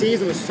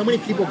season with so many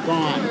people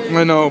gone.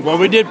 I know, but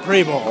we did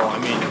pre-bowl.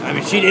 I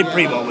mean, she did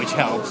pre-bowl, which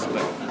helps.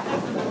 But.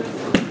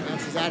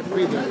 She's out of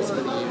pre-bowls for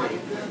the year.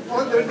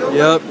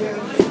 Yep.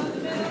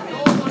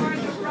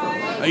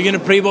 Are you gonna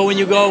pre-bowl when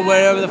you go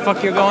wherever the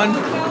fuck you're going?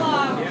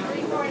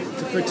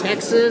 For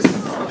Texas,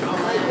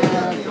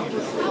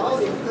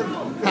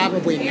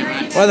 probably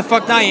not. Why the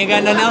fuck not? You ain't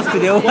got nothing else to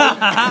do.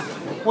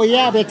 Well,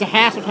 yeah, but it's a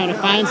hassle trying to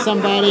find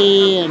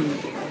somebody and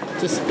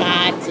to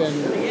spot, and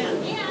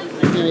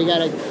you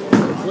gotta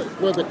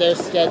work with their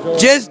schedule.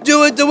 Just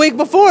do it the week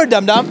before,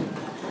 dum-dum.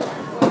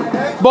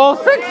 Bowl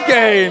 6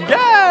 game,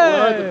 yeah!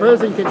 Well, if the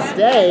person can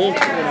stay,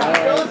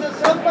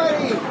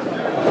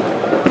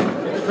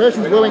 if the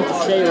person's willing to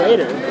stay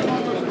later.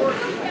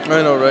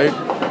 I know, right?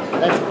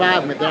 That's the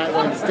problem. If they're not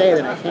willing to stay,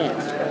 then I can't.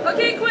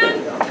 Okay,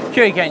 Quinn.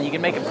 Sure you can. You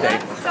can make him stay.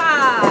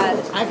 Side.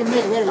 I can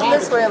make it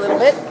This way a little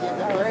bit.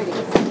 Alrighty.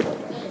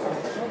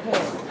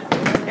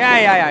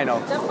 Yeah, I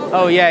know.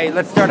 Oh, yeah,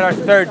 let's start our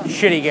third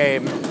shitty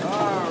game.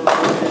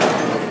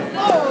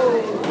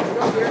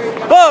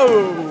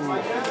 Boom!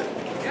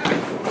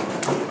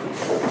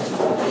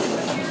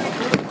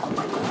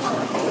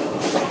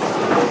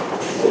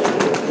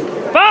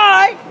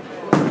 Bye!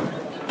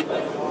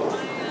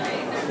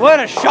 What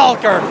a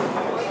shulker,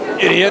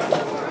 idiot.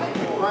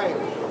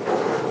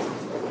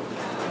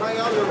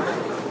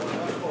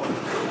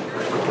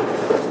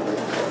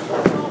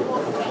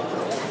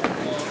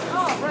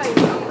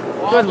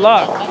 Good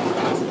luck.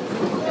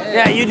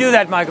 Yeah, you do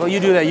that, Michael. You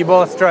do that. You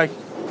bowl a strike.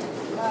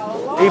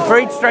 For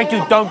each strike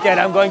you don't get,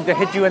 I'm going to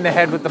hit you in the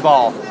head with the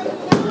ball.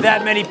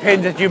 That many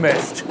pins that you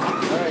missed.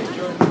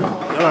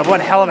 Oh, what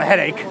a hell of a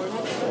headache.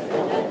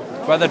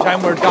 By the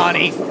time we're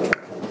Donnie.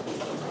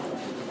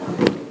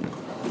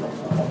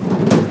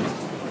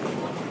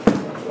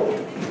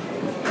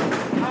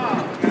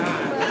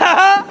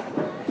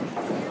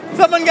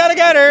 Someone gotta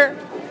get her.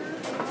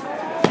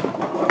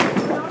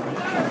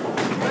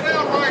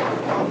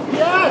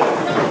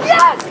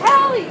 Yes,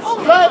 Hallie!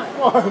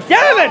 Oh,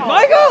 Damn it,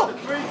 Michael!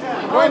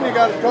 When you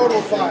got a total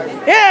of 5.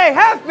 Hey,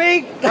 half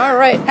me! all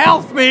right.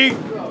 Half me!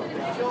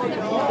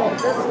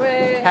 This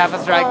way. Half a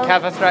strike,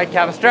 half a strike,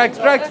 half a strike,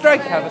 strike,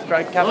 strike, half a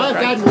strike, half Well, a I've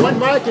strike. gotten one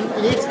mark in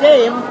each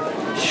game.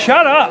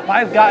 Shut up!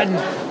 I've gotten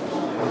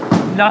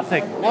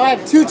nothing. Now I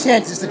have 2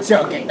 chances to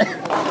choke it.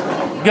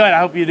 Good, I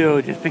hope you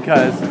do, just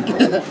because.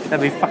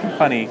 That'd be fucking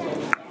funny.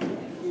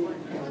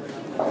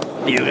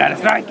 You got a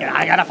strike and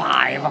I got a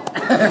 5.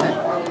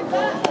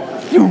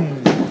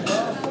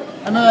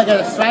 I remember I got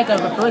a strike on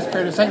the first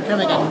period, the second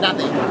period I got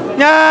nothing.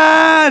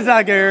 Yeah,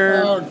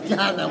 sucker! Oh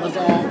God, that was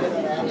all.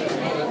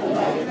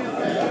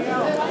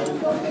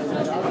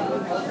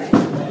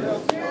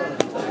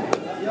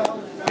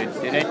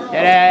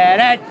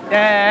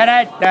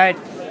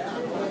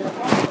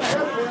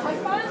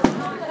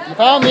 You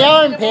found the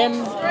arm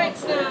pin.